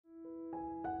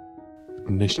V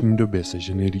dnešní době se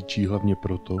ženy líčí hlavně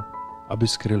proto, aby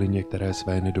skryly některé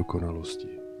své nedokonalosti.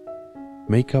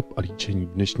 Make-up a líčení v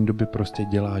dnešní době prostě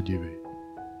dělá divy.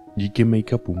 Díky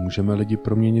make-upu můžeme lidi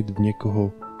proměnit v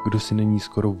někoho, kdo si není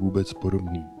skoro vůbec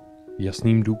podobný.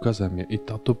 Jasným důkazem je i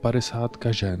tato 50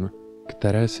 žen,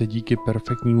 které se díky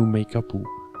perfektnímu make-upu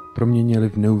proměnily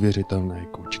v neuvěřitelné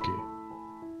kočky.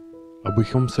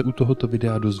 Abychom se u tohoto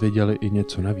videa dozvěděli i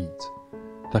něco navíc,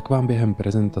 tak vám během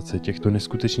prezentace těchto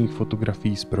neskutečných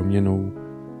fotografií s proměnou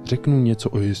řeknu něco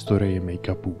o historii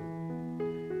make-upu.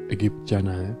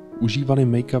 Egypťané užívali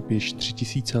make-up již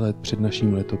 3000 let před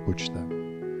naším letopočtem.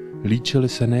 Líčily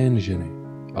se nejen ženy,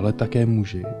 ale také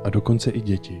muži a dokonce i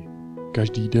děti.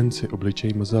 Každý den si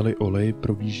obličej mazali olej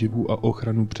pro výživu a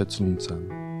ochranu před sluncem.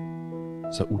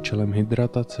 Za účelem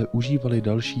hydratace užívali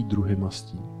další druhy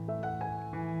mastí.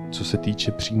 Co se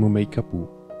týče přímo make-upu,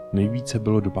 nejvíce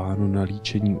bylo dbáno na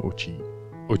líčení očí.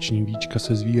 Oční víčka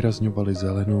se zvýrazňovaly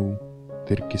zelenou,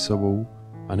 tyrkysovou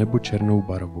a nebo černou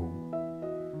barvou.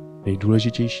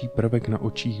 Nejdůležitější prvek na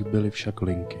očích byly však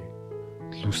linky.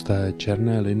 Tlusté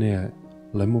černé linie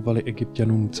lemovaly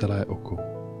Egypťanům celé oko.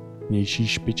 Vnější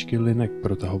špičky linek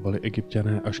protahovaly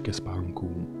Egypťané až ke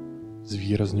spánkům.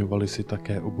 Zvýrazňovaly si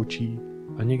také obočí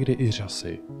a někdy i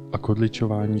řasy a k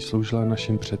odličování sloužila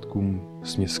našim předkům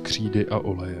směs křídy a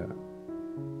oleje.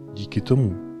 Díky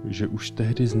tomu, že už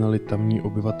tehdy znali tamní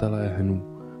obyvatelé Henu,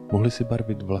 mohli si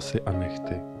barvit vlasy a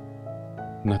nehty.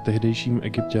 Na tehdejším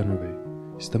Egypťanovi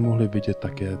jste mohli vidět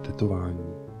také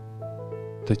tetování.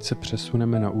 Teď se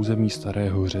přesuneme na území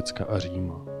starého Řecka a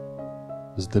Říma.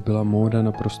 Zde byla móda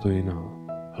naprosto jiná.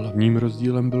 Hlavním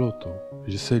rozdílem bylo to,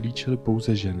 že se líčily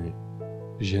pouze ženy.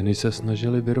 Ženy se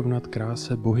snažily vyrovnat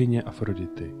kráse bohyně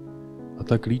Afrodity a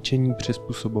tak líčení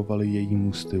přizpůsobovaly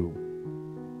jejímu stylu.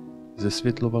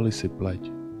 Zesvětlovali si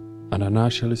pleť a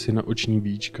nanášeli si na oční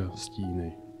víčka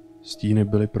stíny. Stíny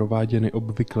byly prováděny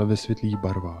obvykle ve světlých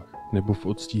barvách nebo v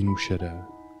odstínu šedé.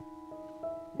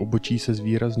 Obočí se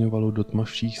zvýrazňovalo do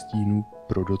tmavších stínů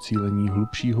pro docílení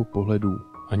hlubšího pohledu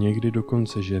a někdy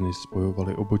dokonce ženy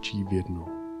spojovaly obočí v jedno.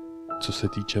 Co se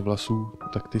týče vlasů,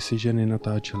 tak ty si ženy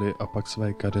natáčely a pak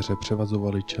své kadeře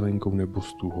převazovaly čelenkou nebo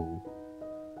stuhou.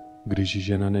 Když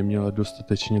žena neměla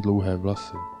dostatečně dlouhé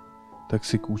vlasy, tak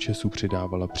si k účesu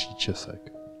přidávala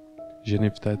příčesek. Ženy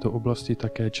v této oblasti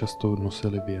také často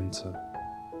nosily věnce.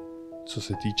 Co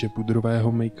se týče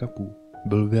pudrového make-upu,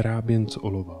 byl vyráběn z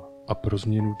olova a pro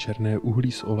změnu černé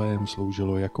uhlí s olejem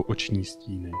sloužilo jako oční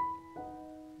stíny.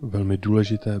 Velmi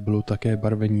důležité bylo také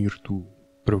barvení rtů.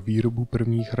 Pro výrobu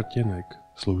prvních rtěnek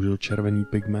sloužil červený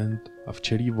pigment a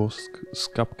včelí vosk s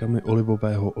kapkami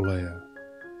olivového oleje.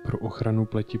 Pro ochranu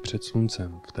pleti před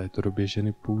sluncem v této době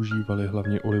ženy používaly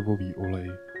hlavně olivový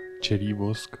olej, včelí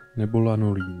vosk nebo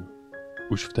lanolín.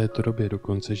 Už v této době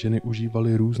dokonce ženy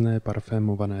užívaly různé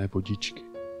parfémované vodičky.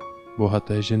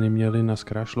 Bohaté ženy měly na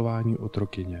zkrášlování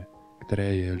otrokyně,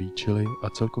 které je líčily a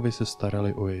celkově se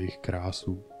staraly o jejich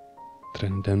krásu.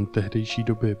 Trendem tehdejší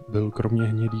doby byl kromě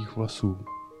hnědých vlasů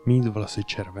mít vlasy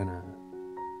červené.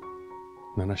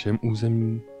 Na našem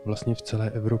území, vlastně v celé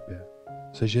Evropě,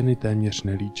 se ženy téměř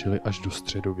nelíčily až do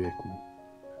středověku.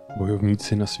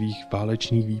 Bojovníci na svých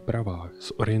válečných výpravách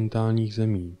z orientálních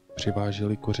zemí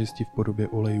přiváželi kořisti v podobě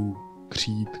olejů,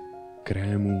 křít,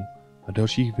 krémů a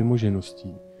dalších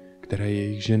vymožeností, které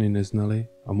jejich ženy neznaly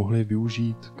a mohly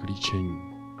využít k líčení.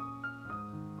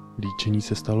 Líčení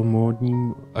se stalo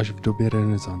módním až v době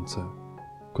renesance.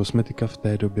 Kosmetika v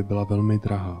té době byla velmi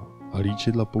drahá a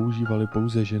líčidla používaly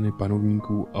pouze ženy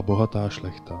panovníků a bohatá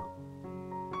šlechta.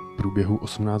 V průběhu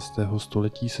 18.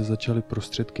 století se začaly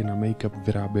prostředky na make-up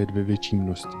vyrábět ve větším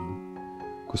množství.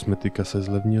 Kosmetika se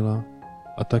zlevnila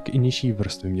a tak i nižší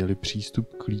vrstvy měly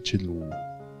přístup k líčidlům.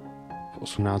 V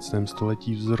 18.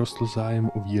 století vzrostl zájem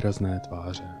o výrazné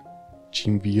tváře.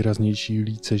 Čím výraznější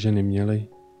líce ženy měly,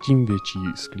 tím větší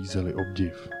sklízely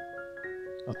obdiv.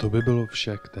 A to by bylo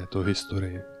vše k této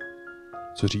historii.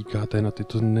 Co říkáte na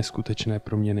tyto neskutečné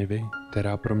proměny vy?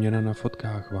 Která proměna na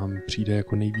fotkách vám přijde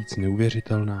jako nejvíc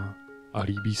neuvěřitelná? A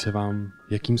líbí se vám,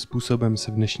 jakým způsobem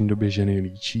se v dnešní době ženy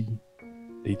líčí?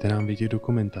 Dejte nám vědět do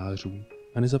komentářů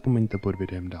a nezapomeňte pod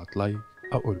videem dát like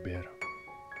a odběr.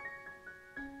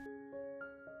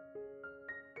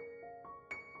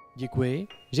 Děkuji,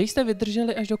 že jste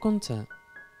vydrželi až do konce.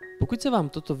 Pokud se vám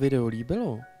toto video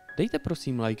líbilo, dejte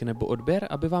prosím like nebo odběr,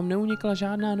 aby vám neunikla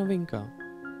žádná novinka.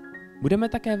 Budeme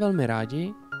také velmi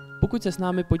rádi, pokud se s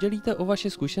námi podělíte o vaše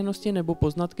zkušenosti nebo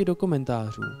poznatky do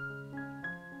komentářů.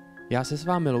 Já se s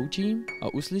vámi loučím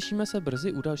a uslyšíme se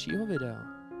brzy u dalšího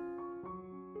videa.